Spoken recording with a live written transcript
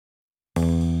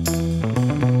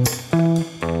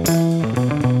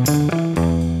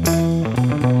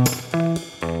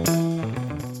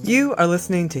You are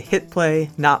listening to Hit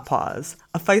Play, Not Pause,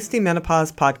 a feisty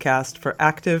menopause podcast for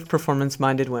active,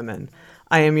 performance-minded women.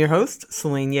 I am your host,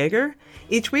 Celine Yeager.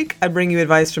 Each week, I bring you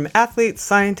advice from athletes,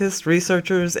 scientists,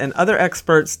 researchers, and other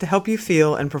experts to help you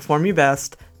feel and perform your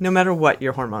best, no matter what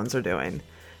your hormones are doing.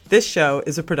 This show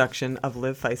is a production of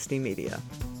Live Feisty Media.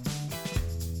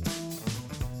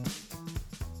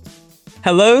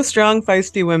 Hello, strong,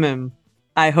 feisty women.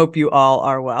 I hope you all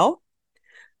are well.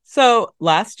 So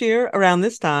last year, around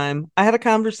this time, I had a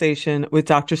conversation with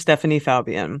Dr. Stephanie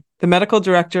Faubion, the medical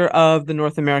director of the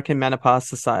North American Menopause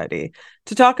Society,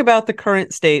 to talk about the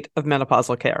current state of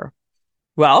menopausal care.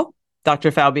 Well,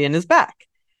 Dr. Faubion is back,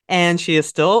 and she is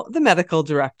still the medical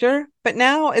director, but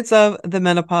now it's of the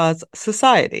Menopause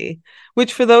Society,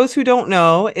 which for those who don't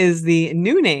know is the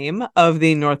new name of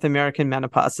the North American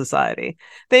Menopause Society.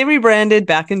 They rebranded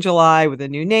back in July with a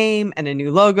new name and a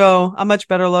new logo, a much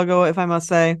better logo, if I must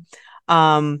say,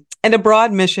 and a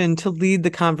broad mission to lead the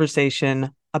conversation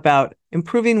about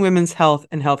improving women's health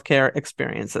and healthcare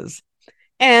experiences.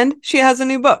 And she has a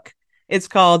new book. It's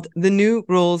called The New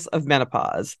Rules of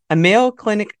Menopause, a Mayo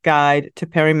Clinic Guide to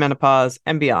Perimenopause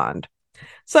and Beyond.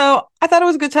 So I thought it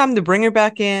was a good time to bring her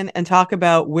back in and talk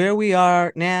about where we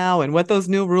are now and what those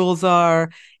new rules are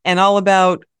and all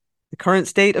about the current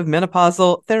state of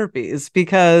menopausal therapies,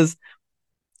 because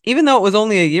even though it was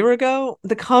only a year ago,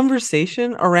 the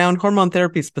conversation around hormone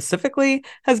therapy specifically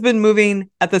has been moving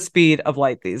at the speed of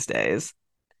light these days.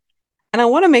 And I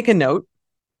want to make a note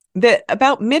that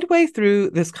about midway through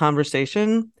this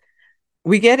conversation,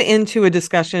 we get into a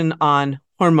discussion on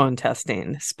hormone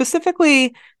testing,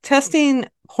 specifically testing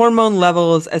hormone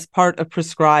levels as part of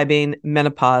prescribing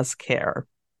menopause care.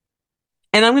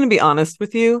 And I'm going to be honest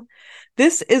with you,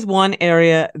 this is one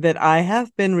area that I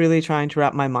have been really trying to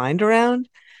wrap my mind around,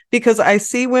 because I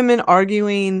see women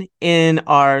arguing in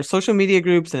our social media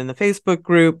groups and in the Facebook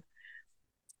group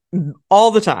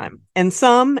all the time. And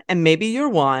some, and maybe you're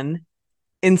one,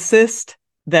 insist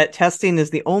that testing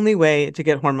is the only way to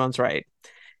get hormones right.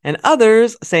 And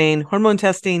others saying hormone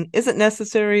testing isn't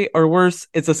necessary, or worse,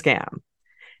 it's a scam.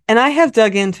 And I have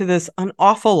dug into this an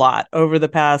awful lot over the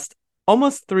past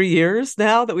almost 3 years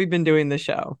now that we've been doing the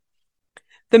show.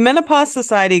 The Menopause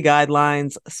Society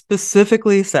guidelines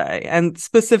specifically say, and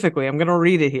specifically, I'm going to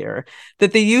read it here,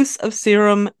 that the use of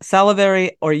serum,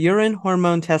 salivary, or urine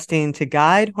hormone testing to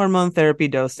guide hormone therapy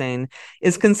dosing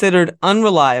is considered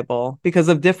unreliable because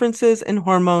of differences in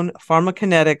hormone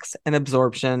pharmacokinetics and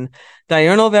absorption,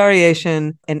 diurnal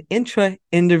variation, and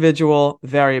intra-individual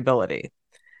variability.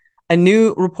 A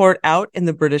new report out in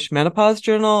the British Menopause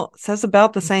Journal says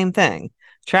about the same thing.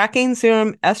 Tracking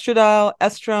serum estradiol,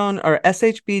 estrone, or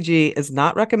SHBG is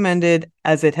not recommended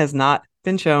as it has not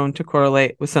been shown to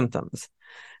correlate with symptoms.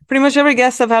 Pretty much every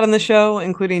guest I've had on the show,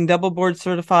 including double board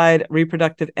certified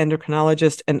reproductive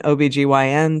endocrinologist and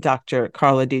OBGYN, Dr.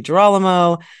 Carla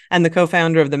DiGirolamo, and the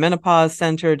co-founder of the Menopause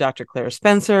Center, Dr. Claire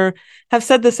Spencer, have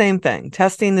said the same thing.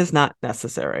 Testing is not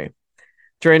necessary.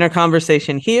 During our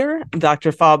conversation here,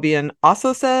 Dr. Faubion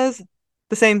also says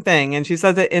the same thing, and she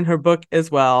says it in her book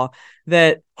as well,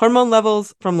 that hormone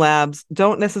levels from labs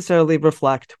don't necessarily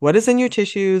reflect what is in your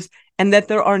tissues, and that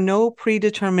there are no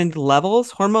predetermined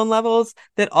levels, hormone levels,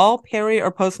 that all peri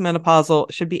or postmenopausal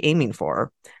should be aiming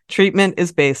for. Treatment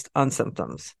is based on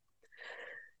symptoms.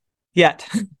 Yet,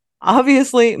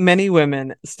 obviously, many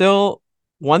women still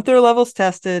want their levels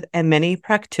tested, and many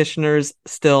practitioners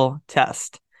still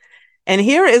test. And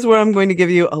here is where I'm going to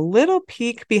give you a little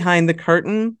peek behind the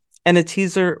curtain and a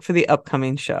teaser for the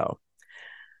upcoming show.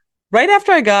 Right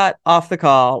after I got off the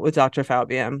call with Dr.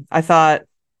 Faubion, I thought,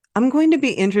 I'm going to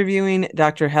be interviewing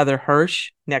Dr. Heather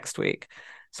Hirsch next week,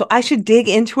 so I should dig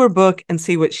into her book and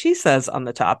see what she says on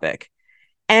the topic.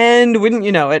 And wouldn't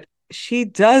you know it, she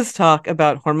does talk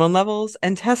about hormone levels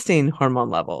and testing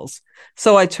hormone levels.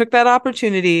 So I took that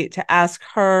opportunity to ask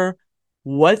her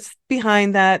what's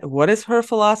behind that, what is her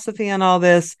philosophy on all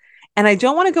this, and I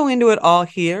don't want to go into it all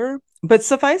here, but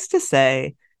suffice to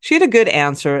say, she had a good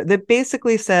answer that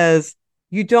basically says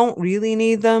you don't really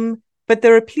need them, but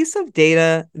they're a piece of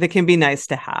data that can be nice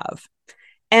to have.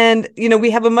 And,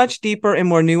 we have a much deeper and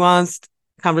more nuanced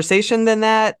conversation than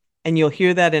that, and you'll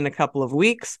hear that in a couple of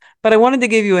weeks. But I wanted to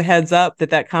give you a heads up that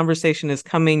that conversation is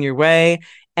coming your way,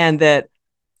 and that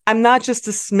I'm not just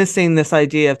dismissing this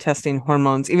idea of testing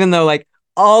hormones, even though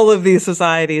all of these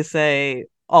societies say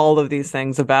all of these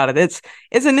things about it. It's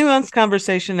a nuanced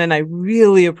conversation, and I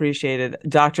really appreciated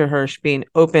Dr. Hirsch being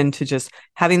open to just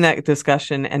having that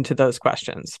discussion and to those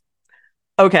questions.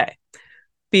 Okay,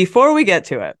 before we get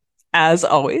to it, As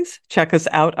always, check us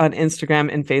out on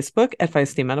Instagram and Facebook at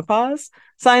Feisty Menopause.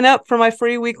 Sign up for my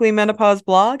free weekly menopause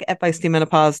blog at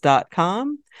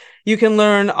feistymenopause.com. You can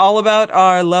learn all about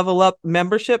our Level Up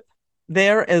membership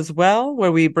there as well,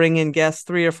 where we bring in guests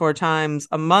 3 or 4 times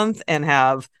a month and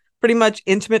have pretty much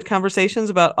intimate conversations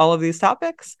about all of these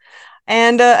topics.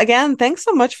 And again, thanks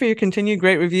so much for your continued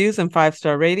great reviews and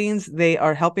 5-star ratings. They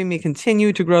are helping me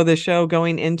continue to grow this show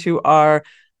going into our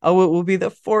it will be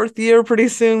the 4th year pretty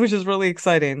soon, which is really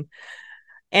exciting.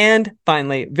 And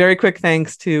finally, very quick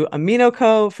thanks to Amino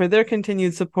Co. for their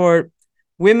continued support.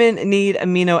 Women need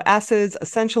amino acids,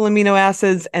 essential amino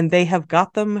acids, and they have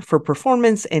got them for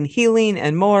performance and healing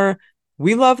and more.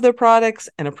 We love their products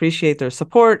and appreciate their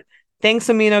support. Thanks,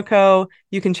 Amino Co.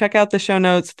 You can check out the show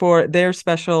notes for their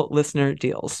special listener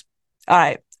deals. All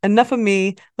right, enough of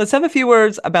me. Let's have a few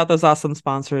words about those awesome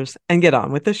sponsors and get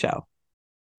on with the show.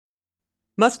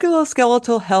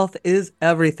 Musculoskeletal health is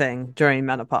everything during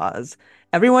menopause.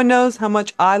 Everyone knows how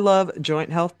much I love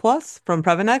Joint Health Plus from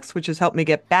Previnex, which has helped me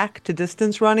get back to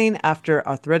distance running after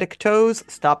arthritic toes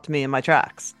stopped me in my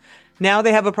tracks. Now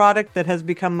they have a product that has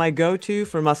become my go-to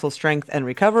for muscle strength and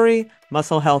recovery,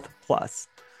 Muscle Health Plus.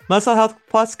 Muscle Health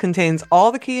Plus contains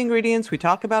all the key ingredients we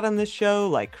talk about on this show,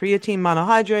 like creatine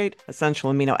monohydrate,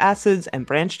 essential amino acids, and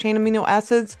branched-chain amino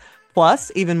acids,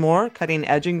 plus even more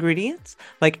cutting-edge ingredients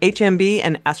like HMB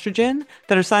and estrogen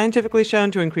that are scientifically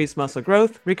shown to increase muscle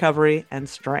growth, recovery, and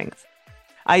strength.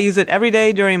 I use it every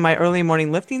day during my early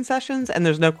morning lifting sessions, and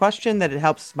there's no question that it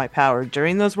helps my power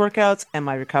during those workouts and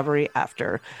my recovery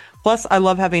after. Plus, I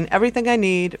love having everything I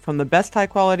need from the best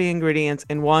high-quality ingredients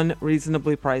in one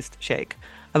reasonably priced shake.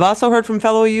 I've also heard from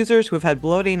fellow users who have had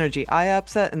bloating or GI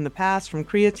upset in the past from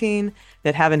creatine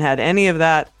that haven't had any of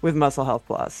that with Muscle Health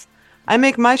Plus. I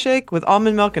make my shake with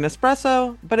almond milk and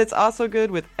espresso, but it's also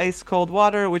good with ice cold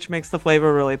water, which makes the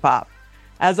flavor really pop.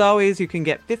 As always, you can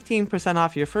get 15%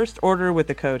 off your first order with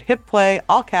the code HIPPLAY,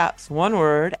 all caps, one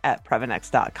word, at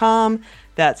Previnex.com.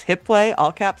 That's HIPPLAY,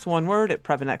 all caps, one word, at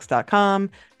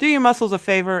Previnex.com. Do your muscles a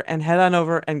favor and head on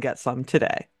over and get some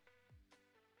today.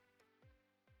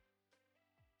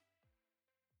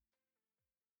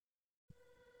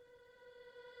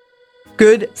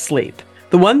 Good sleep.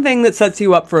 The one thing that sets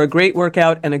you up for a great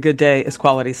workout and a good day is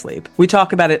quality sleep. We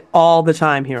talk about it all the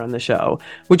time here on the show,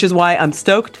 which is why I'm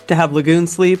stoked to have Lagoon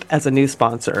Sleep as a new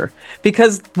sponsor.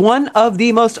 Because one of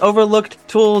the most overlooked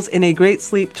tools in a great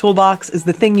sleep toolbox is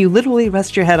the thing you literally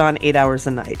rest your head on 8 hours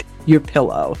a night, your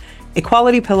pillow. A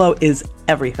quality pillow is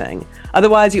everything.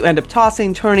 Otherwise, you end up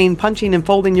tossing, turning, punching, and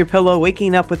folding your pillow,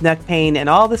 waking up with neck pain, and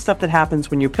all the stuff that happens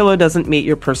when your pillow doesn't meet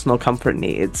your personal comfort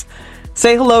needs.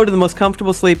 Say hello to the most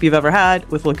comfortable sleep you've ever had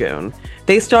with Lagoon.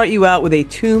 They start you out with a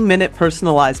 2-minute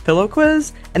personalized pillow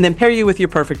quiz and then pair you with your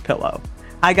perfect pillow.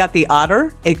 I got the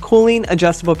Otter, a cooling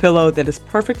adjustable pillow that is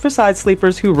perfect for side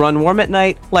sleepers who run warm at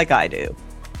night like I do.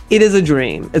 It is a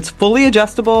dream. It's fully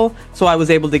adjustable, so I was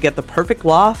able to get the perfect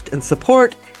loft and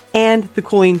support, and the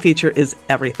cooling feature is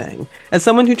everything. As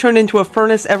someone who turned into a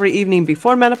furnace every evening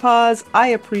before menopause, I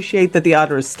appreciate that the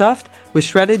Otter is stuffed with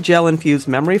shredded gel-infused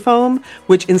memory foam,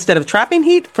 which instead of trapping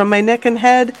heat from my neck and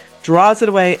head, draws it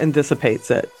away and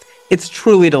dissipates it. It's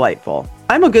truly delightful.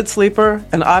 I'm a good sleeper,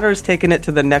 and Otter's taken it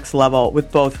to the next level with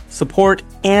both support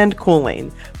and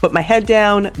cooling. Put my head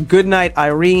down, good night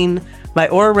Irene. My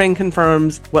Oura Ring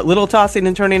confirms what little tossing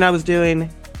and turning I was doing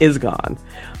is gone.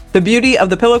 The beauty of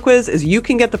the pillow quiz is you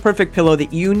can get the perfect pillow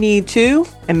that you need to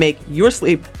and make your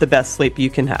sleep the best sleep you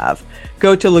can have.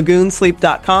 Go to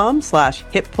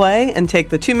lagoonsleep.com/hipplay and take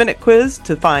the 2-minute quiz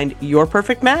to find your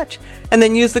perfect match, and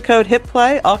then use the code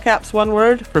HIPPLAY, all caps, one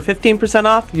word, for 15%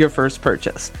 off your first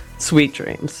purchase. Sweet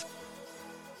dreams.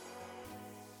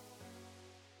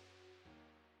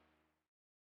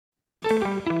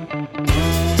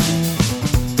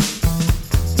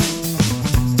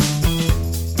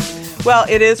 Well,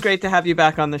 it is great to have you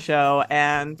back on the show,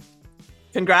 and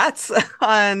congrats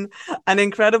on an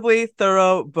incredibly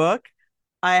thorough book.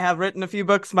 I have written a few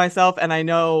books myself, and I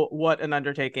know what an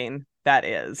undertaking that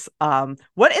is.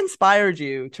 What inspired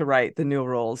you to write The New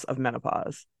Rules of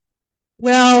Menopause?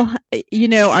 Well,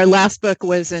 our last book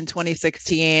was in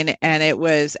 2016 and it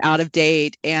was out of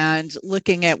date. And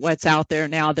looking at what's out there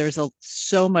now, there's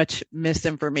so much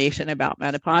misinformation about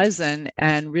menopause. And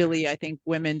really, I think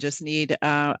women just need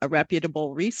a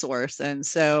reputable resource. And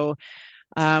so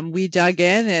we dug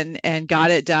in and got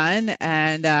it done.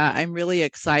 And I'm really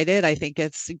excited. I think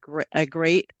it's a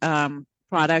great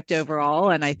product overall.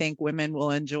 And I think women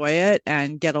will enjoy it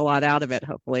and get a lot out of it,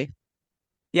 hopefully.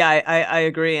 Yeah, I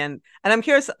agree. And I'm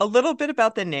curious a little bit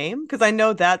about the name, because I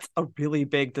know that's a really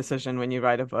big decision when you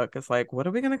write a book. It's like, what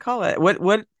are we going to call it?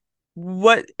 What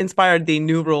what inspired the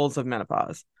new rules of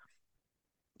menopause?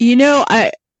 You know,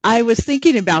 I was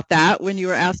thinking about that when you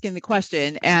were asking the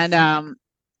question, and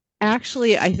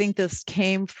actually, I think this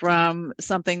came from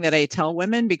something that I tell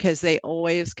women because they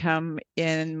always come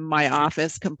in my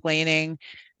office complaining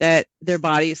that their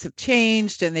bodies have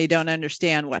changed and they don't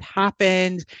understand what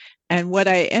happened. And what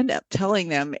I end up telling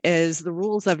them is the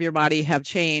rules of your body have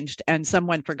changed and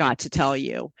someone forgot to tell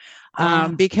you.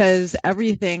 Ah, Because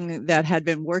everything that had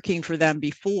been working for them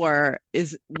before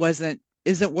isn't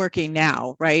working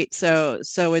now, right? So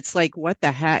it's like, what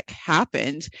the heck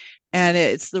happened? And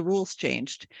it's the rules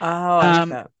changed. oh, I like Um,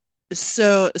 that.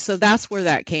 so that's where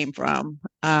that came from.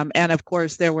 And of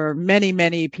course, there were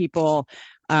many people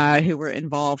who were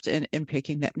involved in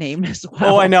picking that name as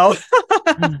Oh, I well. know.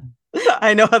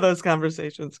 I know how those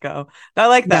conversations go. I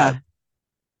like that.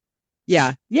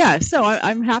 Yeah, yeah. So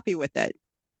I'm happy with it.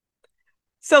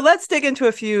 So let's dig into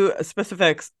a few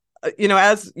specifics.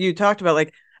 As you talked about,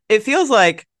 like it feels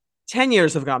like 10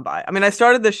 years have gone by. I mean, I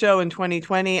started the show in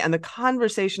 2020 and the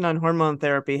conversation on hormone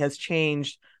therapy has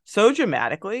changed so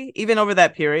dramatically, even over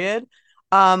that period.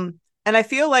 And I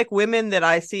feel like women that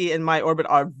I see in my orbit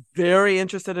are very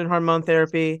interested in hormone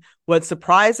therapy. What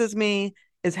surprises me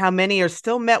is how many are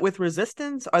still met with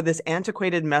resistance or this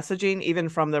antiquated messaging, even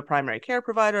from their primary care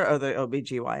provider or the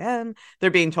OBGYN. They're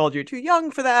being told you're too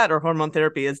young for that or hormone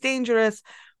therapy is dangerous.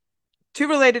 Two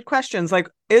related questions, like,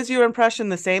 is your impression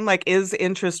the same? Like, is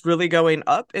interest really going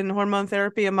up in hormone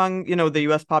therapy among, the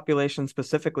US population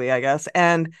specifically, I guess?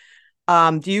 And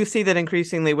do you see that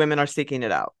increasingly women are seeking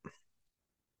it out?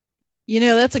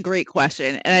 That's a great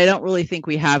question. And I don't really think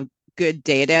we have good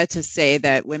data to say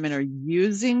that women are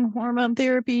using hormone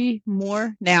therapy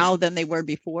more now than they were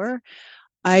before.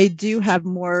 I do have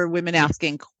more women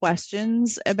asking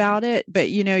questions about it, but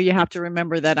you have to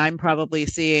remember that I'm probably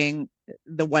seeing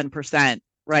the 1%,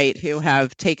 right, who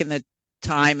have taken the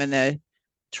time and the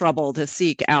trouble to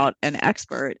seek out an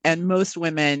expert. And most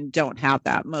women don't have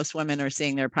that. Most women are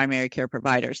seeing their primary care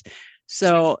providers.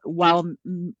 So while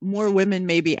more women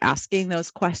may be asking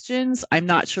those questions, I'm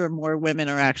not sure more women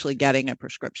are actually getting a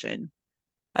prescription.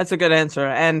 That's a good answer.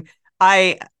 And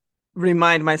I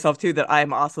remind myself too that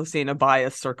I'm also seeing a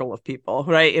biased circle of people,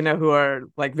 right? Who are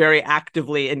like very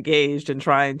actively engaged in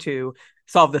trying to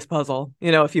solve this puzzle,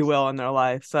 if you will, in their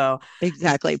life. So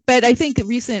Exactly. But I think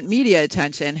recent media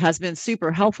attention has been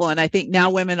super helpful. And I think now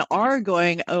women are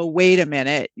going, oh, wait a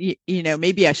minute,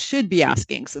 maybe I should be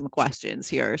asking some questions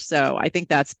here. So I think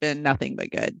that's been nothing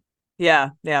but good.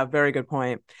 yeah, very good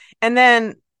point. And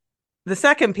then the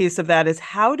second piece of that is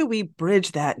how do we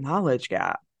bridge that knowledge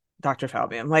gap, Dr.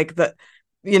 Faubion? Like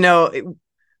you know,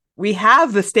 we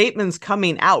have the statements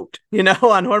coming out,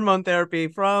 on hormone therapy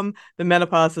from the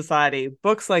Menopause Society,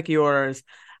 books like yours.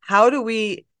 How do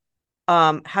we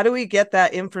get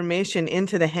that information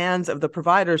into the hands of the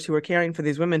providers who are caring for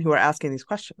these women who are asking these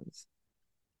questions?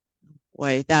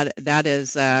 Boy, that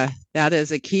is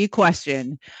a key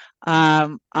question.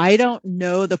 I don't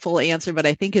know the full answer, but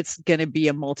I think it's going to be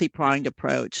a multi-pronged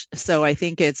approach. So I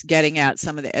think it's getting at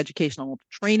some of the educational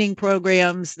training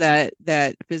programs that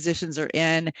physicians are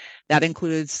in. That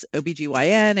includes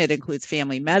OBGYN, it includes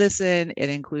family medicine, it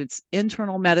includes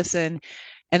internal medicine.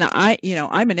 And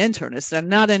I'm an internist. I'm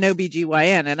not an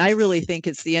OBGYN. And I really think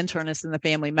it's the internists and the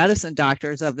family medicine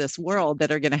doctors of this world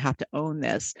that are going to have to own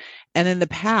this. And in the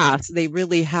past, they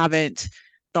really haven't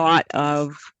thought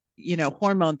of,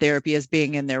 hormone therapy as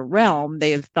being in their realm. They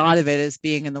have thought of it as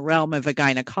being in the realm of a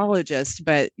gynecologist.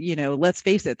 But, let's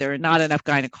face it, there are not enough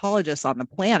gynecologists on the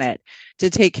planet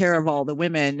to take care of all the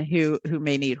women who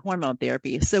may need hormone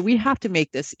therapy. So we have to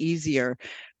make this easier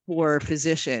for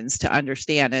physicians to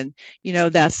understand. And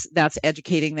that's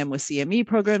educating them with CME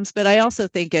programs, but I also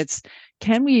think it's,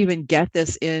 can we even get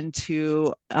this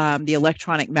into the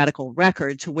electronic medical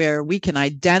record to where we can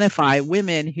identify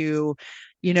women who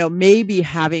may be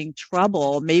having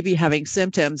trouble, maybe having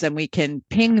symptoms, and we can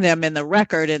ping them in the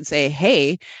record and say,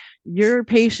 hey, your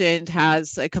patient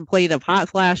has a complaint of hot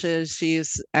flashes.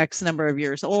 She's X number of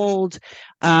years old.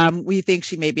 We think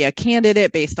she may be a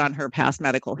candidate based on her past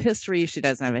medical history. She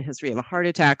doesn't have a history of a heart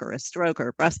attack or a stroke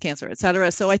or breast cancer, et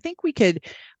cetera. So I think we could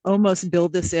almost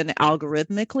build this in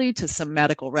algorithmically to some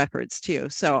medical records too.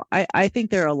 So I think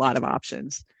there are a lot of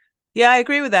options. Yeah, I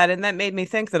agree with that. And that made me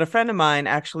think that a friend of mine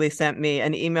actually sent me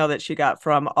an email that she got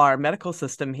from our medical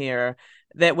system here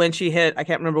that when she hit, I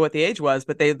can't remember what the age was,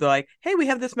 but they're like, hey, we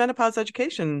have this menopause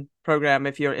education program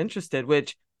if you're interested,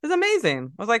 which is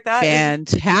amazing. I was like, that is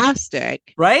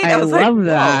Fantastic. right. I I was like, love whoa,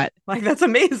 that. like that's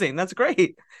amazing. That's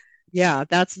great. Yeah,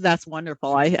 that's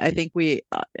wonderful. I think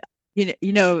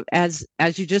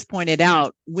As you just pointed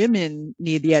out, women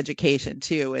need the education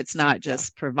too. It's not Yeah.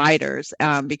 just providers,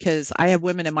 because I have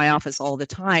women in my office all the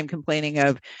time complaining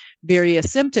of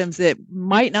various symptoms that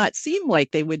might not seem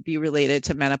like they would be related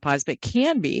to menopause, but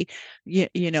can be.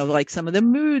 Like some of the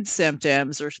mood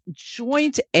symptoms or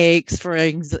joint aches, for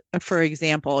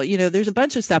example. There's a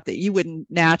bunch of stuff that you wouldn't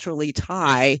naturally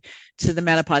tie to the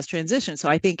menopause transition. So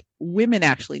I think women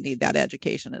actually need that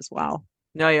education as well.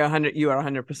 No, you are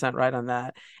 100% right on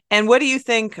that. And what do you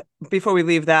think, before we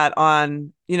leave that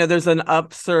on, there's an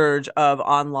upsurge of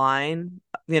online,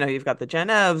 you've got the Gen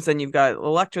Evs and you've got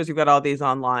Electros, you've got all these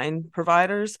online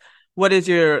providers. What is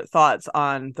your thoughts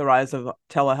on the rise of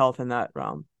telehealth in that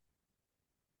realm?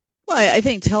 Well, I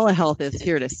think telehealth is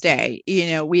here to stay.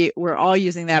 We're all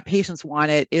using that. Patients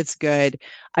want it. It's good.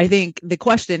 I think the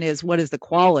question is, what is the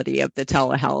quality of the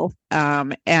telehealth?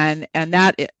 And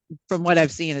that, from what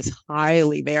I've seen, is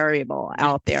highly variable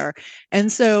out there.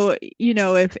 And so,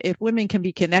 if women can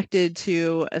be connected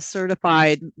to a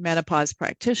certified menopause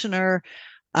practitioner,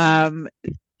 um,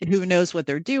 who knows what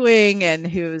they're doing and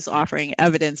who's offering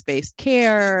evidence-based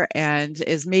care and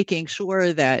is making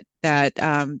sure that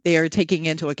they are taking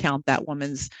into account that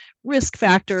woman's risk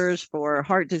factors for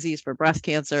heart disease, for breast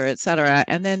cancer, et cetera,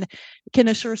 and then can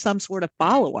assure some sort of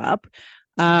follow-up,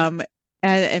 and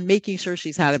making sure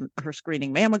she's had her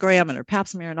screening mammogram and her pap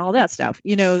smear and all that stuff.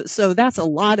 So that's a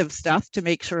lot of stuff to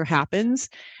make sure happens,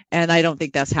 and I don't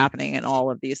think that's happening in all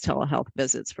of these telehealth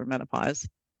visits for menopause.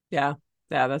 Yeah.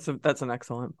 Yeah, that's an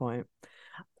excellent point.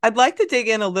 I'd like to dig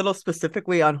in a little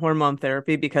specifically on hormone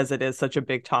therapy because it is such a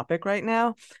big topic right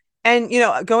now. And,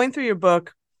 going through your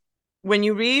book, when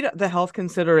you read the health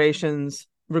considerations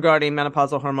regarding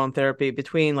menopausal hormone therapy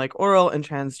between like oral and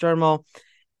transdermal,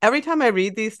 every time I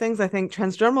read these things, I think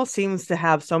transdermal seems to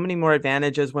have so many more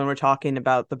advantages when we're talking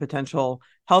about the potential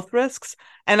health risks.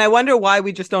 And I wonder why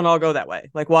we just don't all go that way.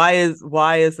 Like, why is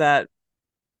that?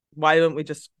 Why don't we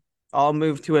just all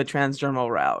move to a transdermal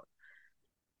route?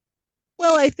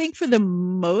 Well, I think for the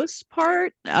most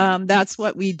part, that's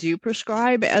what we do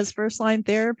prescribe as first line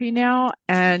therapy now.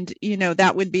 And,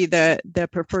 that would be the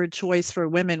preferred choice for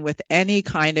women with any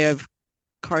kind of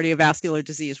cardiovascular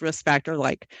disease risk factor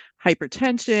like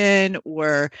hypertension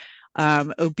or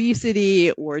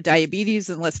obesity or diabetes.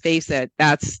 And let's face it,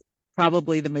 that's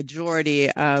probably the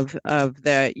majority of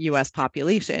the US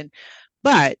population.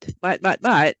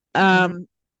 Mhm.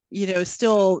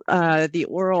 Still, the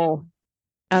oral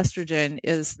estrogen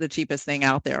is the cheapest thing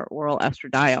out there, oral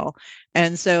estradiol.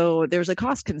 And so there's a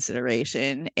cost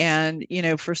consideration. And,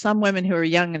 for some women who are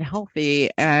young and healthy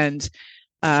and,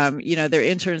 their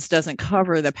insurance doesn't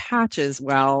cover the patches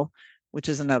well, which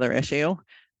is another issue,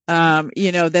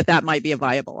 that might be a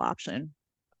viable option.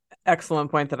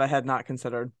 Excellent point that I had not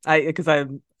considered. Because I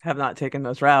have not taken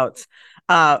those routes.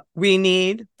 We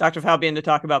need Dr. Faubion to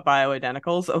talk about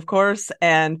bioidenticals, of course.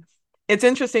 And it's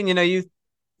interesting,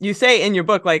 you say in your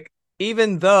book, like,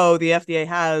 even though the FDA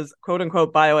has quote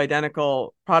unquote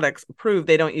bioidentical products approved,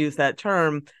 they don't use that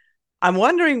term. I'm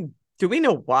wondering, do we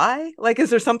know why? Like, is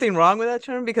there something wrong with that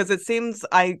term? Because it seems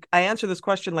I answer this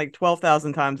question like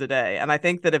 12,000 times a day. And I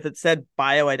think that if it said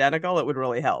bioidentical, it would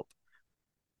really help.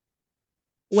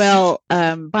 Well,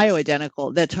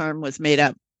 bioidentical, the term was made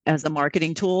up as a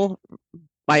marketing tool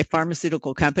by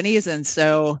pharmaceutical companies. And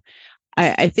so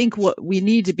I think what we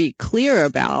need to be clear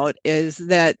about is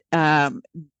that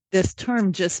this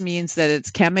term just means that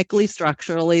it's chemically,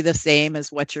 structurally the same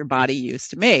as what your body used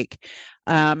to make.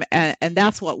 And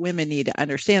that's what women need to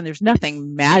understand. There's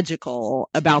nothing magical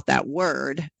about that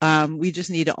word. We just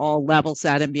need to all level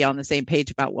set and be on the same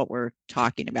page about what we're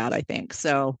talking about, I think.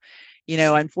 So,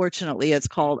 unfortunately, it's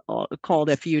called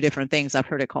a few different things. I've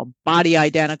heard it called body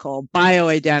identical,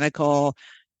 bioidentical.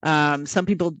 Some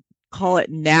people call it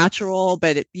natural,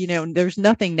 but there's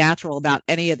nothing natural about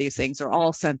any of these things. They're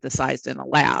all synthesized in a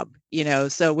lab.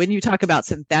 So when you talk about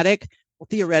synthetic, well,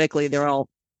 theoretically, they're all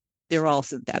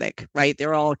synthetic, right?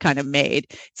 They're all kind of made.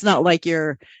 It's not like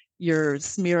you're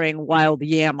smearing wild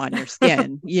yam on your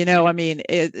skin. I mean,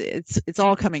 it's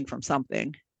all coming from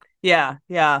something. Yeah,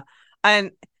 yeah.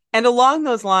 And and along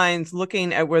those lines,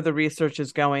 looking at where the research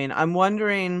is going, I'm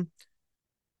wondering,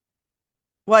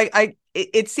 like,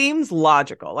 it seems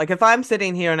logical. Like, if I'm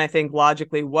sitting here and I think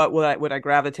logically, what would I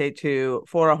gravitate to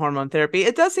for a hormone therapy?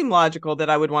 It does seem logical that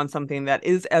I would want something that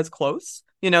is as close,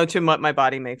 to what my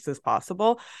body makes as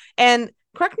possible. And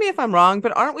correct me if I'm wrong,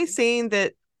 but aren't we seeing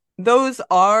that those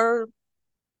are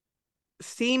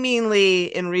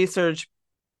seemingly in research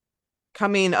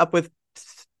coming up with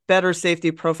better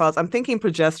safety profiles? I'm thinking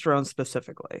progesterone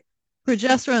specifically.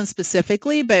 progesterone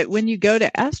specifically, but when you go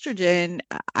to estrogen,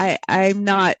 I'm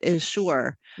not as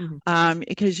sure. Mm-hmm.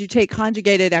 Because you take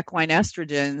conjugated equine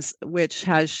estrogens, which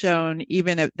has shown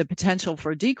even the potential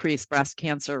for decreased breast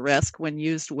cancer risk when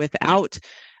used without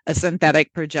a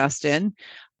synthetic progestin,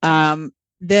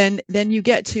 then you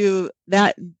get to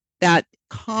that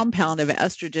compound of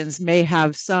estrogens may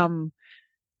have some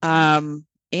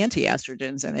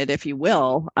anti-estrogens in it, if you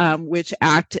will, which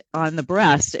act on the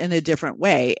breast in a different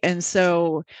way. And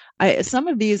so some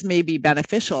of these may be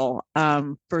beneficial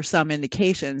for some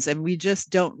indications, and we just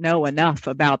don't know enough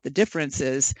about the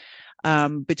differences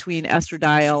between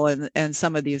estradiol and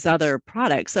some of these other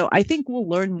products. So I think we'll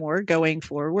learn more going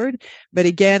forward. But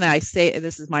again, I say,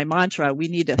 this is my mantra, we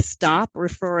need to stop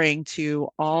referring to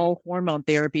all hormone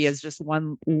therapy as just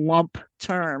one lump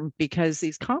term, because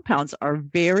these compounds are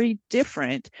very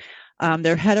different.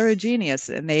 They're heterogeneous,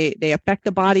 and they affect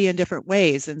the body in different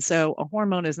ways. And so a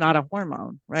hormone is not a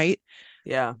hormone, right?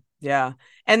 Yeah, yeah.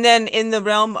 And then in the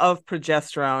realm of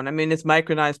progesterone, I mean, is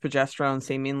micronized progesterone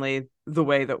seemingly the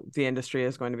way that the industry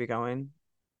is going to be going?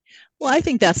 Well, I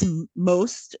think that's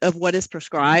most of what is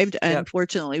prescribed. Yep.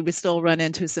 Unfortunately, we still run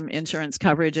into some insurance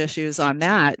coverage issues on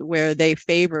that, where they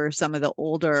favor some of the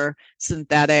older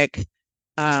synthetic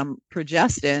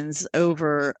progestins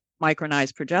over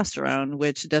micronized progesterone,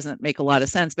 which doesn't make a lot of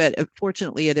sense. But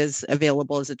fortunately, it is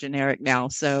available as a generic now,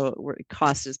 so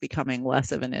cost is becoming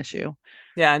less of an issue.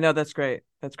 Yeah, I know, that's great.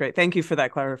 That's great. Thank you for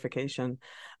that clarification.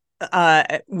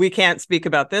 We can't speak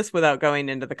about this without going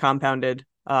into the compounded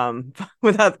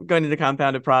without going into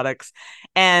compounded products.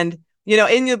 And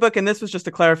in your book, and this was just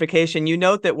a clarification, you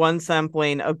note that one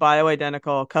sampling of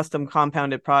bioidentical custom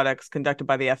compounded products conducted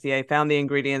by the FDA found the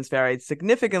ingredients varied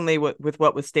significantly with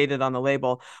what was stated on the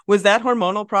label. Was that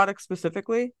hormonal product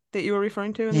specifically that you were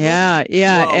referring to in the book?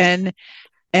 Yeah, Whoa.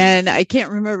 and I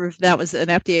can't remember if that was an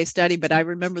FDA study, but I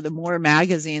remember the More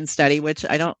Magazine study, which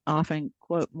I don't often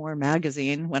quote More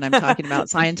Magazine when I'm talking about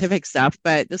scientific stuff,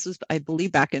 but this was, I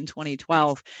believe, back in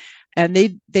 2012. And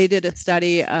they did a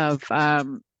study of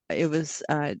it was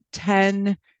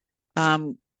 10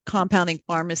 compounding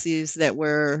pharmacies that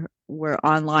were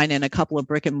online, and a couple of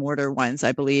brick and mortar ones,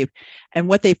 I believe. And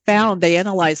what they found, they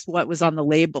analyzed what was on the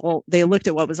label. They looked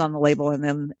at what was on the label and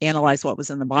then analyzed what was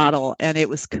in the bottle, and it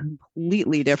was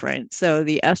completely different. So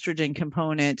the estrogen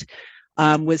component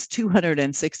was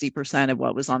 260% of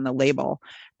what was on the label,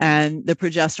 and the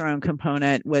progesterone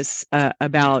component was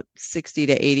about 60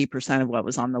 to 80% of what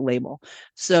was on the label.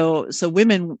 So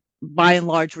women by and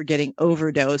large were getting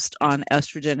overdosed on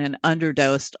estrogen and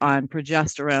underdosed on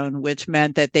progesterone, which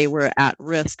meant that they were at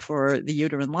risk for the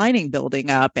uterine lining building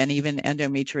up and even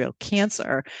endometrial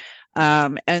cancer.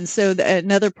 And so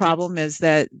another problem is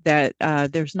that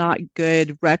there's not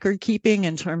good record keeping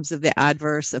in terms of the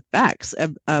adverse effects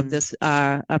of this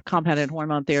of compounded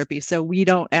hormone therapy. So we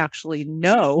don't actually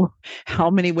know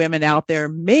how many women out there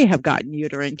may have gotten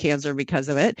uterine cancer because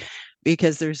of it,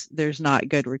 because there's not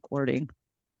good recording.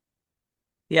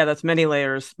 Yeah, that's many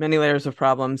layers of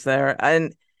problems there.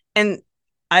 And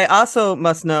I also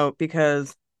must note,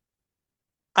 because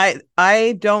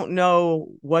I don't know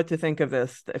what to think of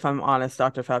this, if I'm honest,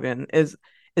 Dr. Faubion, is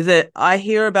that I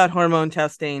hear about hormone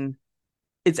testing.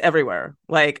 It's everywhere.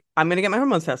 Like, I'm gonna get my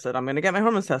hormones tested. I'm gonna get my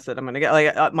hormones tested. I'm gonna get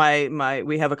like my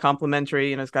we have a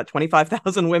complimentary, it's got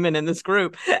 25,000 women in this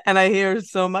group, and I hear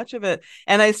so much of it.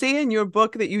 And I see in your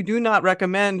book that you do not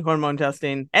recommend hormone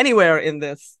testing anywhere in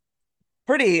this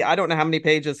pretty, I don't know how many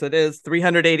pages it is,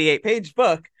 388 page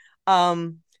book.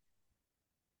 Um,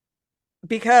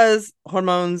 because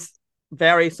hormones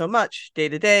vary so much day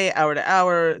to day, hour to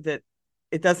hour, that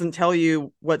it doesn't tell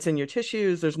you what's in your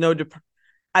tissues. There's no,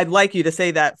 I'd like you to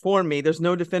say that for me. There's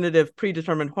no definitive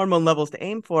predetermined hormone levels to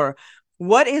aim for.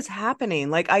 What is happening?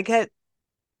 Like, I get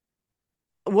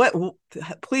what,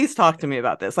 please talk to me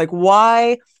about this. Like,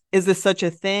 why is this such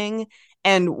a thing?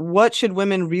 And what should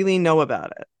women really know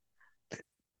about it?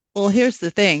 Well, here's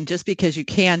the thing, just because you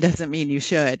can doesn't mean you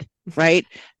should, right?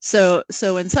 So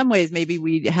in some ways, maybe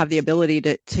we have the ability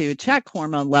to check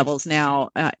hormone levels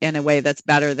now in a way that's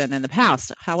better than in the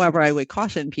past. However, I would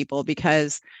caution people,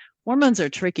 because hormones are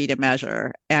tricky to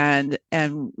measure, and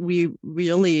we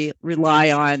really rely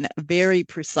on very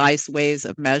precise ways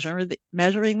of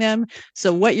measuring them.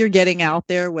 So what you're getting out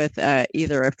there with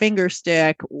either a finger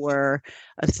stick or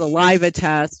a saliva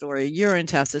test or a urine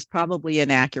test is probably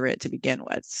inaccurate to begin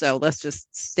with. So let's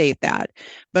just state that.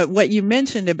 But what you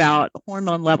mentioned about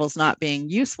hormone levels not being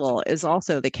useful is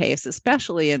also the case,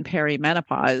 especially in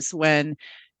perimenopause, when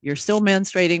you're still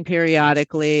menstruating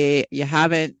periodically, you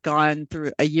haven't gone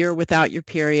through a year without your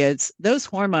periods, those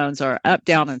hormones are up,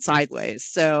 down, and sideways.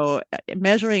 So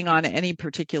measuring on any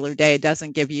particular day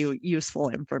doesn't give you useful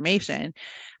information.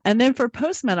 And then for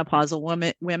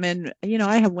postmenopausal women,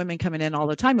 I have women coming in all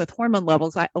the time with hormone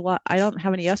levels. I don't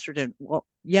have any estrogen. Well,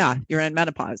 yeah, you're in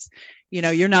menopause.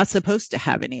 You're not supposed to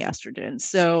have any estrogen.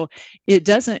 So it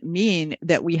doesn't mean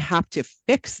that we have to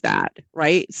fix that,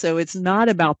 right? So it's not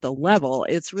about the level.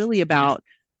 It's really about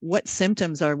what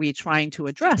symptoms are we trying to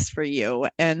address for you.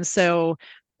 And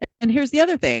here's the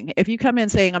other thing. If you come in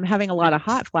saying, I'm having a lot of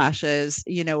hot flashes,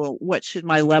 what should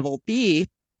my level be?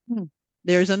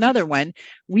 There's another one.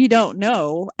 We don't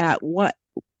know at what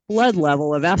blood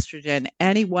level of estrogen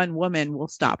any one woman will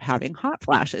stop having hot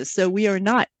flashes. So we are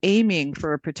not aiming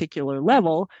for a particular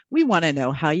level. We want to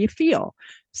know how you feel.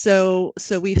 So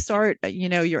we start,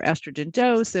 your estrogen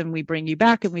dose, and we bring you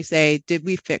back and we say, did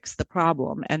we fix the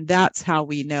problem? And that's how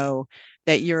we know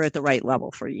that you're at the right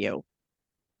level for you.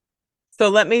 So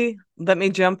let me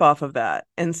jump off of that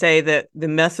and say that the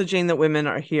messaging that women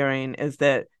are hearing is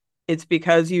that it's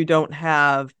because you don't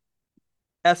have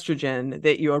estrogen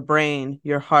that your brain,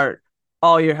 your heart,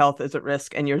 all your health is at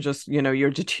risk, and you're just, you're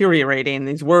deteriorating.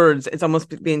 These words, it's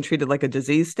almost being treated like a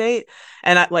disease state.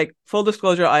 And full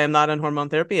disclosure, I am not on hormone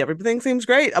therapy. Everything seems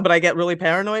great, but I get really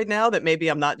paranoid now that maybe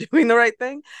I'm not doing the right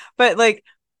thing. But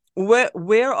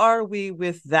where are we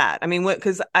with that? I mean,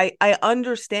 because I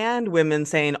understand women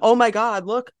saying, oh my God,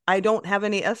 look, I don't have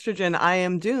any estrogen, I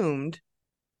am doomed.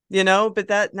 But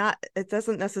it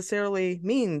doesn't necessarily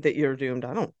mean that you're doomed.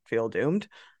 I don't feel doomed.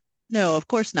 No, of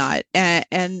course not.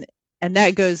 And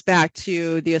that goes back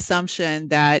to the assumption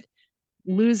that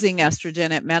losing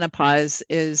estrogen at menopause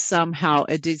is somehow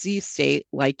a disease state,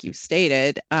 like you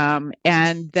stated,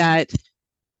 and that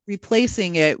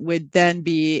replacing it would then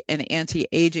be an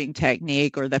anti-aging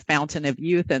technique or the fountain of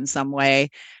youth in some way.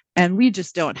 And we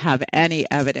just don't have any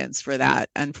evidence for that,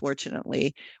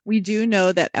 unfortunately. We do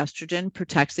know that estrogen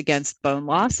protects against bone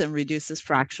loss and reduces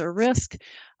fracture risk.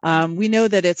 We know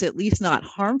that it's at least not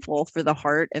harmful for the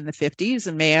heart in the 50s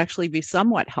and may actually be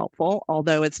somewhat helpful,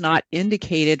 although it's not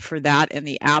indicated for that in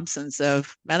the absence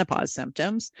of menopause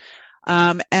symptoms.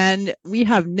 And we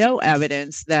have no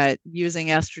evidence that using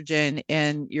estrogen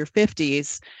in your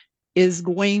 50s is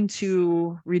going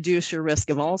to reduce your risk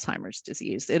of Alzheimer's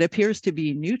disease. It appears to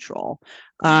be neutral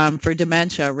for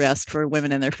dementia risk for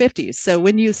women in their 50s. So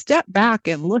when you step back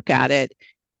and look at it,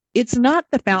 it's not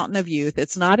the fountain of youth.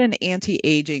 It's not an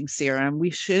anti-aging serum. We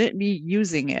shouldn't be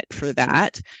using it for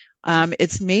that.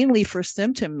 It's mainly for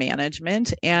symptom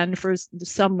management, and for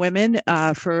some women,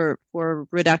 for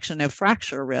reduction of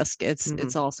fracture risk,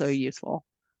 it's also useful.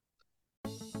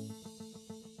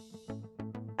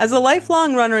 As a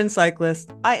lifelong runner and cyclist,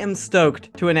 I am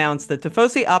stoked to announce that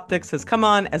Tifosi Optics has come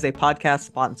on as a podcast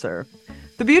sponsor.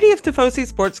 The beauty of Tifosi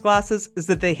sports glasses is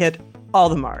that they hit all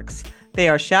the marks. They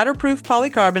are shatterproof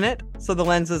polycarbonate, so the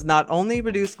lenses not only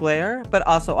reduce glare, but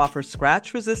also offer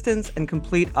scratch resistance and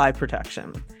complete eye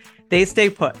protection. They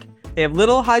stay put. They have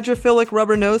little hydrophilic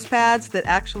rubber nose pads that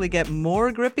actually get more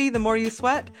grippy the more you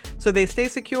sweat, so they stay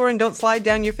secure and don't slide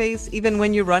down your face even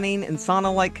when you're running in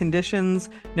sauna-like conditions.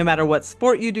 No matter what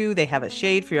sport you do, they have a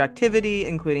shade for your activity,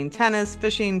 including tennis,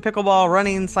 fishing, pickleball,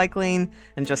 running, cycling,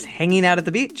 and just hanging out at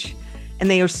the beach. And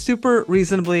they are super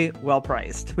reasonably well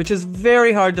priced, which is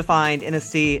very hard to find in a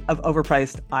sea of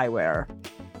overpriced eyewear.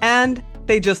 And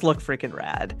they just look freaking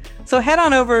rad. So head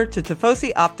on over to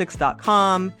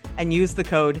TifosiOptics.com and use the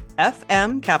code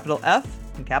FM, capital F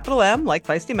and capital M, like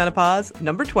Feisty Menopause,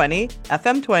 number 20,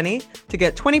 FM20, to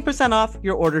get 20% off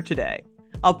your order today.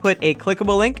 I'll put a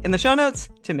clickable link in the show notes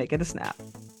to make it a snap.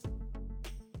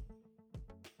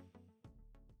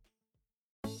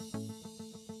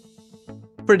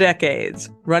 For decades,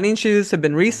 running shoes have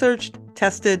been researched,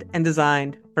 tested, and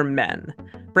designed for men.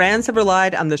 Brands have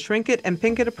relied on the shrink it and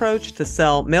pink it approach to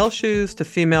sell male shoes to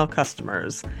female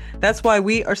customers. That's why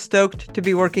we are stoked to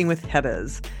be working with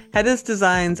Heddas. Heddas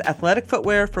designs athletic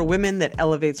footwear for women that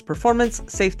elevates performance,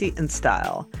 safety, and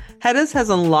style. Heddas has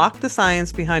unlocked the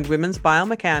science behind women's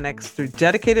biomechanics through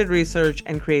dedicated research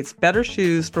and creates better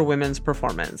shoes for women's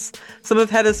performance. Some of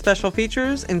Heddas' special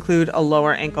features include a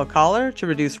lower ankle collar to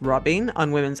reduce rubbing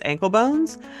on women's ankle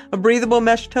bones, a breathable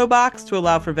mesh toe box to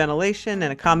allow for ventilation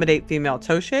and accommodate female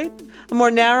toe shape, a more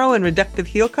narrow and reductive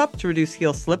heel cup to reduce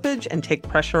heel slippage and take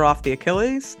pressure off the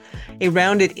Achilles, a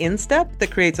rounded instep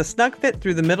that creates a snug fit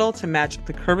through the middle to match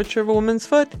the curvature of a woman's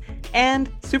foot,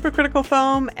 and supercritical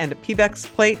foam and a Pevex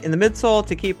plate in the midsole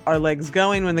to keep our legs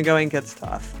going when the going gets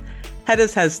tough.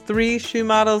 Hedda's has 3 shoe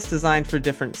models designed for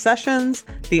different sessions: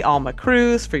 the Alma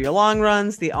Cruise for your long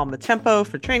runs, the Alma Tempo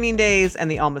for training days, and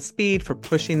the Alma Speed for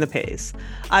pushing the pace.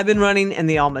 I've been running in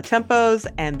the Alma Tempos,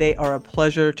 and they are a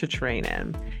pleasure to train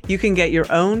in. You can get your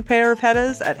own pair of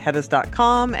Hedda's at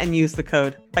heddas.com and use the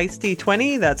code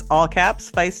Feisty20, that's all caps,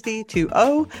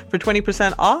 Feisty20, for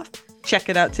 20% off. Check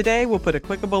it out today. We'll put a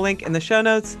clickable link in the show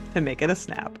notes to make it a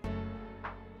snap.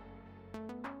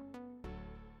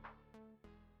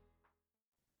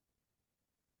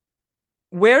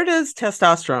 Where does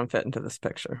testosterone fit into this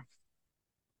picture?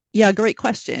 Yeah, great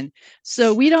question.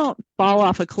 So we don't fall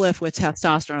off a cliff with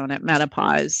testosterone at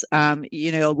menopause,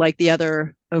 like the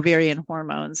other ovarian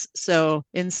hormones. So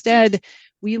instead,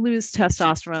 we lose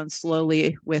testosterone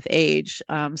slowly with age,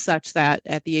 such that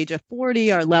at the age of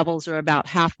 40, our levels are about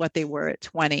half what they were at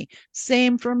 20.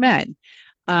 Same for men.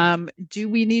 Do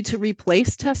we need to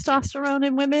replace testosterone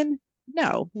in women?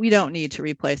 No, we don't need to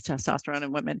replace testosterone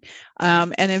in women.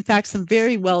 And in fact, some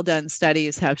very well done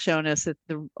studies have shown us that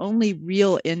the only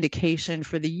real indication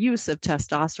for the use of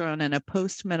testosterone in a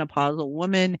postmenopausal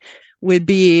woman would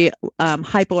be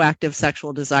hypoactive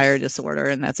sexual desire disorder.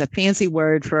 And that's a fancy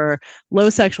word for low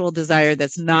sexual desire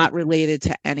that's not related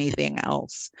to anything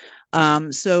else.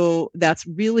 So that's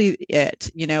really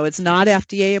it. It's not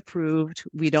FDA approved.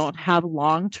 We don't have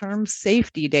long-term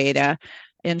safety data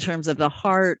in terms of the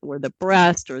heart or the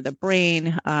breast or the brain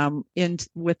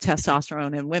with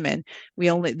testosterone in women.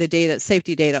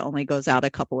 Safety data only goes out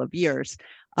a couple of years.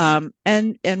 And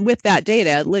with that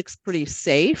data, it looks pretty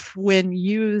safe when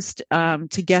used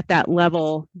to get that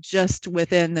level just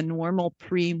within the normal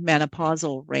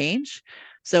premenopausal range.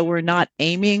 So we're not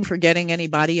aiming for getting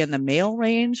anybody in the male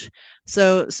range.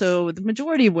 So the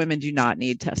majority of women do not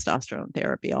need testosterone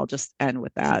therapy. I'll just end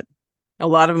with that. A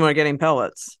lot of them are getting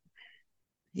pellets.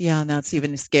 Yeah, and that's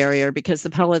even scarier because the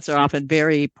pellets are often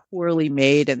very poorly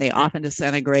made and they often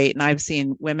disintegrate. And I've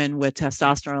seen women with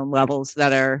testosterone levels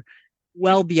that are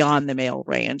well beyond the male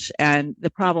range. And the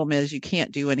problem is you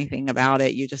can't do anything about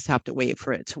it. You just have to wait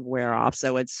for it to wear off.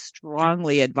 So it's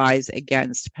strongly advised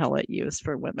against pellet use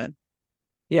for women.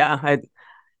 Yeah,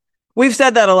 we've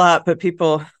said that a lot, but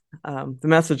people, the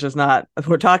message is not.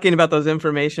 We're talking about those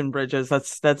information bridges.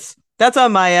 That's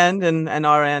on my end and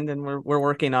our end, and we're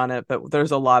working on it. But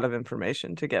there's a lot of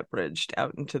information to get bridged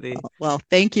out into the. Well,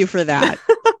 thank you for that.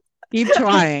 Keep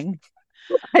trying.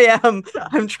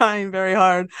 I'm trying very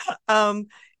hard. I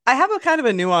have a kind of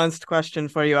a nuanced question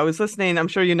for you. I was listening. I'm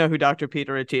sure you know who Dr.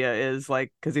 Peter Attia is,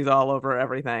 like, because he's all over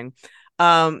everything.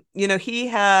 He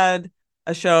had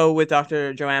a show with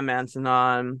Dr. Joanne Manson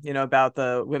on, about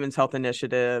the Women's Health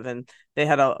Initiative, and they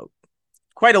had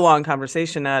quite a long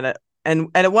conversation at it. And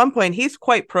at one point, he's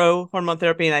quite pro hormone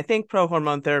therapy, and I think pro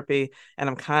hormone therapy, and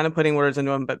I'm kind of putting words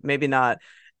into him, but maybe not,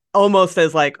 almost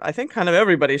as like, I think kind of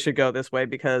everybody should go this way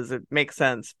because it makes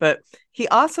sense. But he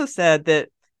also said that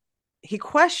he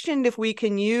questioned if we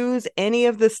can use any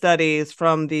of the studies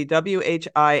from the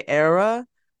WHI era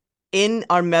in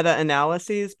our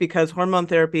meta-analyses because hormone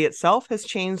therapy itself has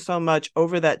changed so much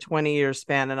over that 20-year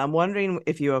span. And I'm wondering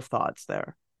if you have thoughts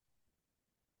there.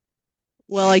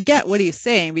 Well, I get what he's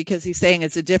saying because he's saying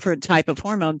it's a different type of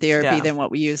hormone therapy than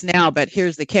what we use now. But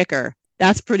here's the kicker.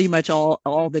 That's pretty much all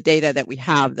the data that we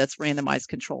have that's randomized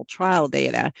controlled trial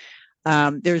data.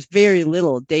 There's very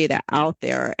little data out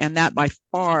there, and that by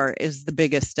far is the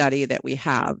biggest study that we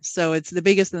have. So it's the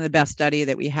biggest and the best study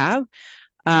that we have.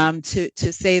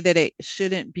 To say that it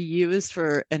shouldn't be used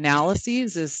for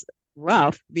analyses is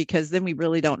rough because then we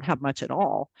really don't have much at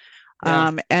all.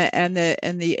 Yeah. And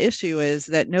the issue is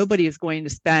that nobody is going to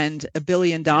spend $1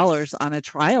 billion on a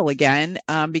trial again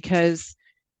because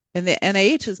in the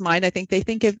NIH's mind, I think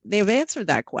if they've answered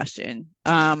that question,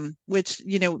 which,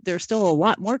 there's still a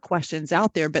lot more questions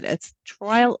out there, but a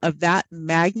trial of that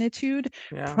magnitude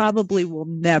probably will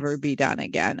never be done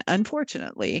again,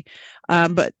 unfortunately.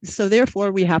 But so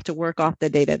therefore, we have to work off the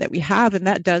data that we have, and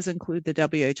that does include the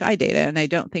WHI data, and I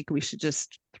don't think we should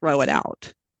just throw it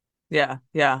out. Yeah,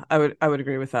 I would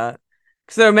agree with that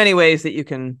because there are many ways that you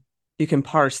can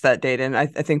parse that data. And I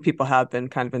think people have been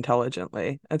kind of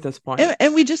intelligently at this point.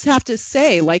 And we just have to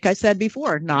say, like I said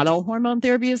before, not all hormone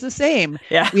therapy is the same.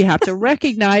 Yeah. We have to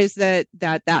recognize that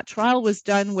trial was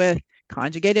done with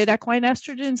conjugated equine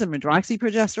estrogens and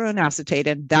medroxyprogesterone acetate,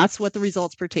 and that's what the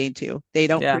results pertain to. They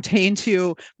don't pertain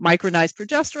to micronized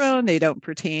progesterone. They don't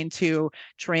pertain to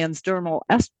transdermal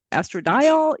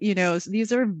estradiol.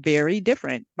 These are very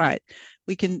different, but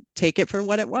we can take it for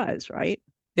what it was, right?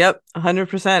 Yep,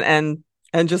 100%,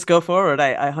 and just go forward.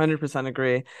 I 100%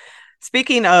 agree.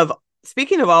 Speaking of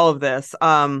all of this,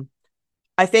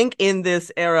 I I think in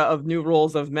this era of new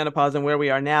rules of menopause and where we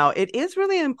are now, it is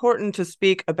really important to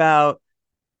speak about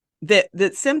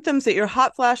that symptoms, that your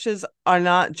hot flashes are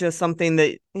not just something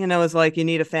that, is like you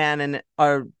need a fan and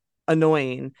are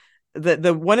annoying.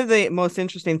 The one of the most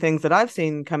interesting things that I've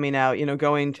seen coming out,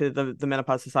 going to the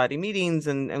Menopause Society meetings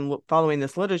and following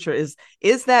this literature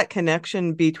is that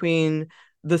connection between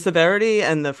the severity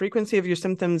and the frequency of your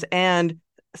symptoms and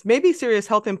maybe serious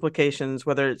health implications,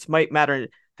 whether it's might matter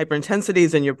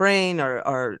hyperintensities in your brain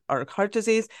or heart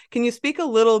disease. Can you speak a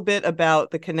little bit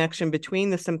about the connection between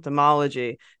the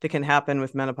symptomology that can happen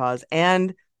with menopause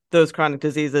and those chronic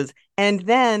diseases? And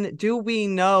then do we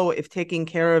know if taking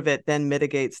care of it then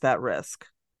mitigates that risk?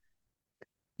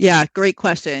 Yeah, great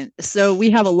question. So we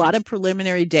have a lot of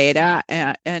preliminary data,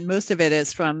 and most of it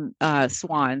is from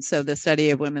SWAN, so the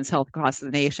study of women's health across the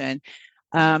nation,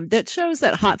 that shows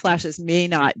that hot flashes may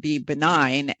not be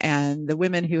benign, and the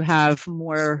women who have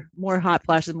more hot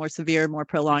flashes, more severe, more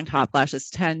prolonged hot flashes,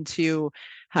 tend to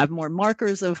have more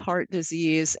markers of heart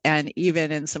disease, and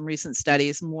even in some recent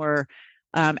studies, more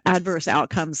adverse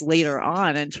outcomes later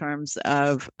on in terms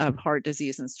of heart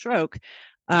disease and stroke.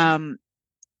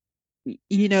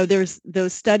 There's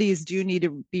those studies do need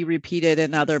to be repeated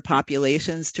in other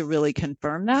populations to really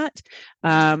confirm that.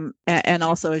 And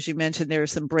also, as you mentioned, there are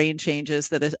some brain changes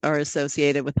that are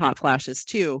associated with hot flashes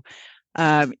too.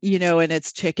 And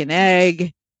it's chicken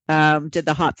egg. Did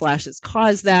the hot flashes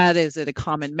cause that? Is it a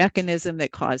common mechanism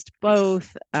that caused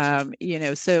both?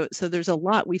 So there's a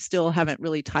lot we still haven't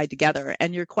really tied together.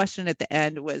 And your question at the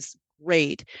end was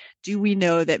great. Do we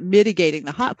know that mitigating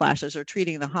the hot flashes or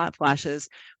treating the hot flashes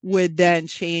would then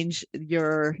change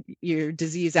your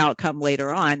disease outcome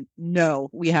later on? No,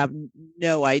 we have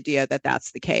no idea that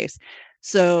that's the case.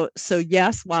 So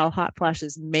yes, while hot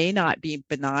flashes may not be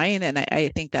benign, and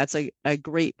I think that's a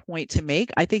great point to make,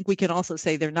 I think we can also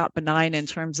say they're not benign in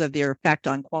terms of their effect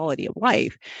on quality of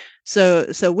life.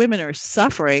 So women are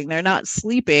suffering, they're not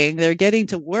sleeping, they're getting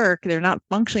to work, they're not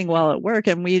functioning well at work.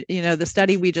 And the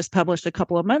study we just published a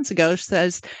couple of months ago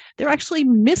says they're actually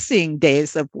missing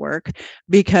days of work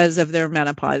because of their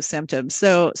menopause symptoms.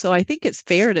 So I think it's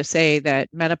fair to say that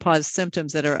menopause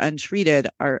symptoms that are untreated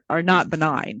are not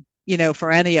benign,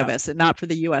 for any of Yeah. us, and not for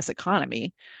the US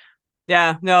economy.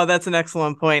 Yeah, no, that's an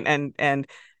excellent point. And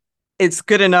it's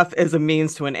good enough as a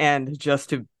means to an end just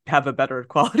to have a better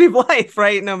quality of life,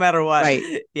 right? No matter what.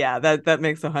 Right. Yeah, that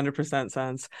makes 100%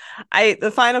 sense.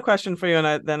 The final question for you,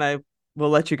 and then I will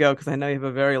let you go because I know you have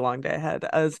a very long day ahead.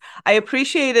 As I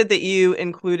appreciated that you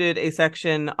included a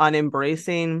section on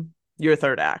embracing your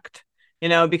third act.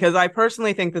 Because I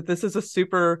personally think that this is a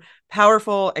super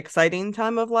powerful, exciting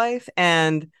time of life,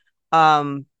 and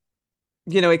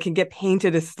it can get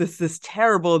painted as this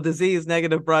terrible disease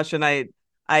negative brush, and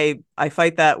I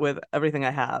fight that with everything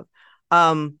I have.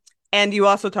 And you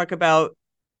also talk about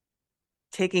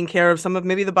taking care of some of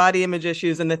maybe the body image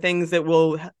issues and the things that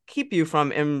will keep you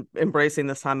from embracing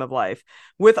this time of life.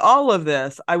 With all of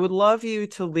this, I would love you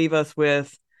to leave us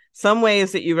with some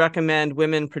ways that you recommend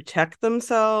women protect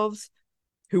themselves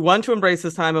who want to embrace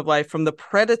this time of life from the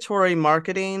predatory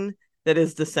marketing that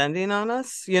is descending on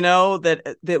us,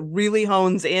 that really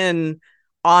hones in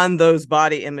on those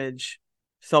body image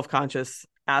self-conscious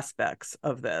aspects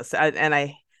of this.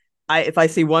 I if I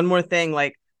see one more thing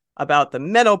like about the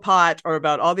menopause or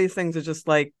about all these things, it's just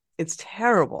like, it's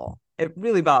terrible. It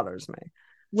really bothers me.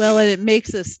 Well, and it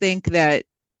makes us think that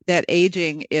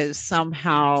aging is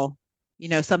somehow,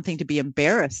 something to be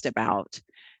embarrassed about.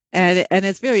 And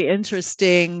it's very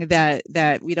interesting that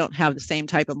we don't have the same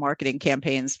type of marketing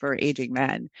campaigns for aging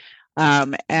men.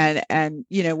 And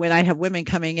when I have women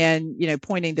coming in,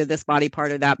 pointing to this body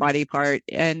part or that body part,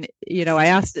 and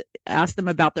I asked them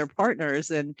about their partners,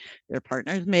 and their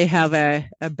partners may have a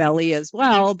belly as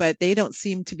well, but they don't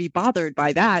seem to be bothered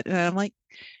by that. And I'm like,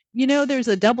 there's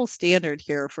a double standard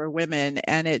here for women,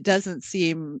 and it doesn't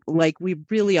seem like we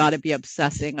really ought to be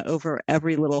obsessing over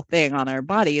every little thing on our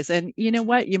bodies. And you know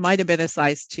what? You might have been a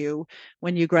size 2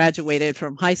 when you graduated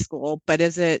from high school, but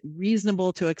is it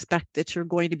reasonable to expect that you're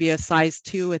going to be a size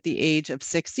 2 at the age of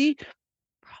 60?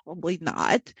 Probably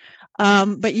not.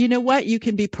 But you know what? You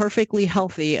can be perfectly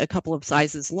healthy a couple of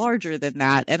sizes larger than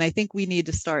that. And I think we need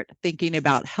to start thinking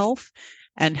about health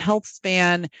and health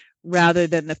span rather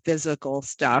than the physical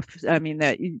stuff. I mean,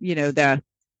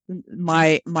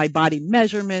 my body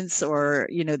measurements, or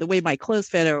the way my clothes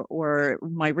fit, or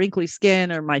my wrinkly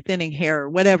skin, or my thinning hair, or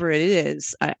whatever it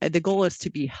is. The goal is to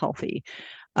be healthy,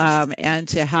 and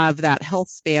to have that health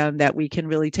span that we can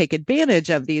really take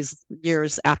advantage of these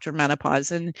years after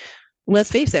menopause. And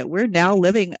let's face it, we're now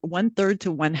living 1/3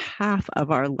 to 1/2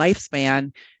 of our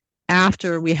lifespan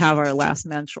after we have our last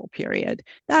menstrual period.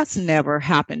 That's never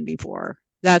happened before.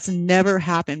 That's never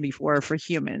happened before for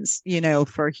humans,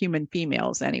 for human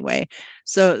females anyway.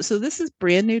 So this is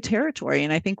brand new territory.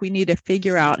 And I think we need to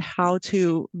figure out how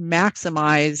to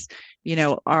maximize,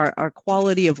 our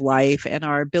quality of life and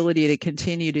our ability to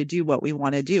continue to do what we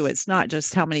want to do. It's not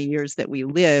just how many years that we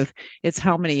live, it's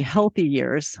how many healthy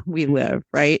years we live,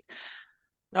 right?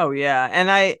 Oh yeah.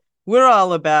 And we're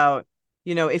all about,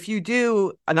 if you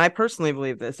do, and I personally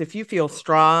believe this, if you feel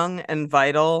strong and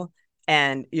vital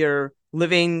and you're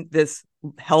living this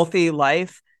healthy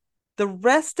life, the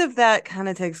rest of that kind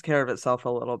of takes care of itself a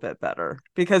little bit better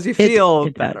because you feel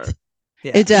It better. does.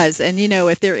 Yeah. It does. And,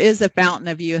 if there is a fountain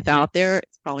of youth out there,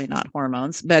 it's probably not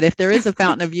hormones, but if there is a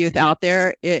fountain of youth out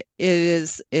there, it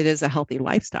is a healthy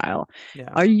lifestyle. Yeah.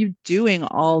 Are you doing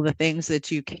all the things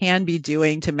that you can be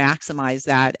doing to maximize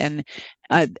that? And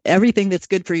everything that's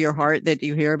good for your heart that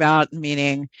you hear about,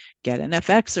 meaning get enough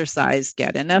exercise,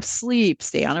 get enough sleep,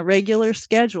 stay on a regular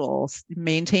schedule,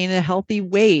 maintain a healthy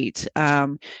weight.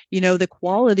 The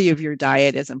quality of your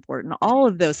diet is important. All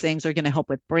of those things are going to help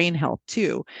with brain health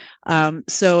too.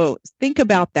 So think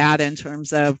about that in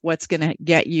terms of what's going to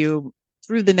get you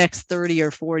through the next 30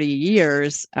 or 40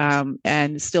 years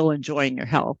and still enjoying your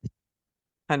health.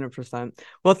 100%.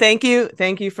 Well, thank you.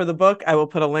 Thank you for the book. I will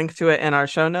put a link to it in our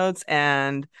show notes,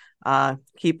 and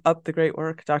keep up the great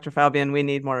work, Dr. Faubion. We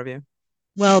need more of you.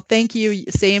 Well, thank you.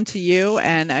 Same to you.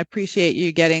 And I appreciate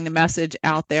you getting the message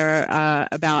out there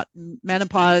about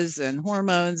menopause and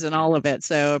hormones and all of it.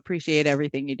 So appreciate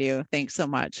everything you do. Thanks so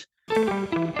much.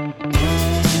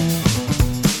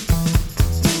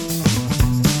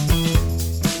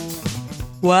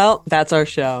 Well, that's our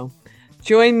show.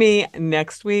 Join me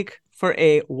next week for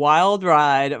a wild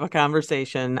ride of a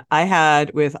conversation I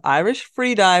had with Irish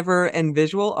freediver and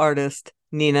visual artist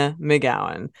Nina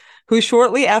McGowan, who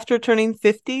shortly after turning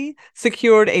 50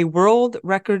 secured a world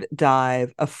record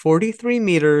dive of 43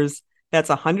 meters, that's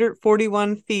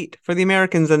 141 feet for the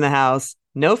Americans in the house,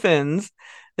 no fins,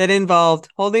 that involved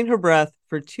holding her breath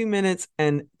for 2 minutes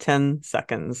and 10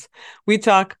 seconds. We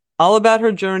talk all about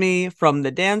her journey from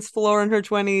the dance floor in her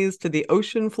 20s to the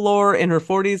ocean floor in her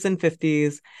 40s and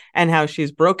 50s, and how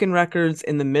she's broken records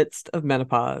in the midst of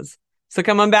menopause. So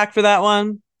come on back for that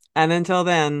one. And until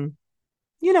then,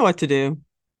 you know what to do.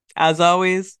 As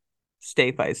always,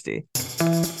 stay feisty.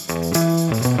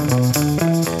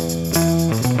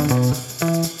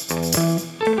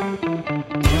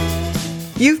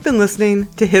 You've been listening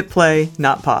to Hit Play,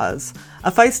 Not Pause,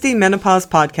 a feisty menopause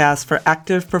podcast for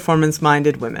active,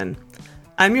 performance-minded women.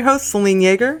 I'm your host, Celine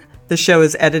Yeager. The show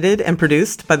is edited and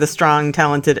produced by the strong,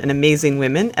 talented, and amazing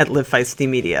women at Live Feisty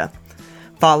Media.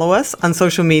 Follow us on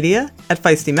social media at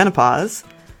Feisty Menopause.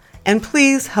 And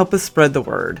please help us spread the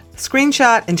word.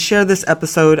 Screenshot and share this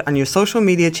episode on your social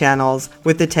media channels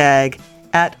with the tag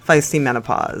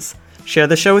 @FeistyMenopause. Share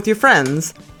the show with your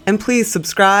friends. And please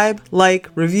subscribe, like,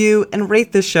 review, and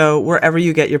rate this show wherever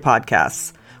you get your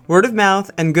podcasts. Word of mouth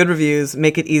and good reviews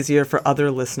make it easier for other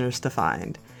listeners to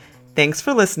find. Thanks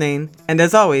for listening, and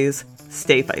as always,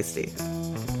 stay feisty.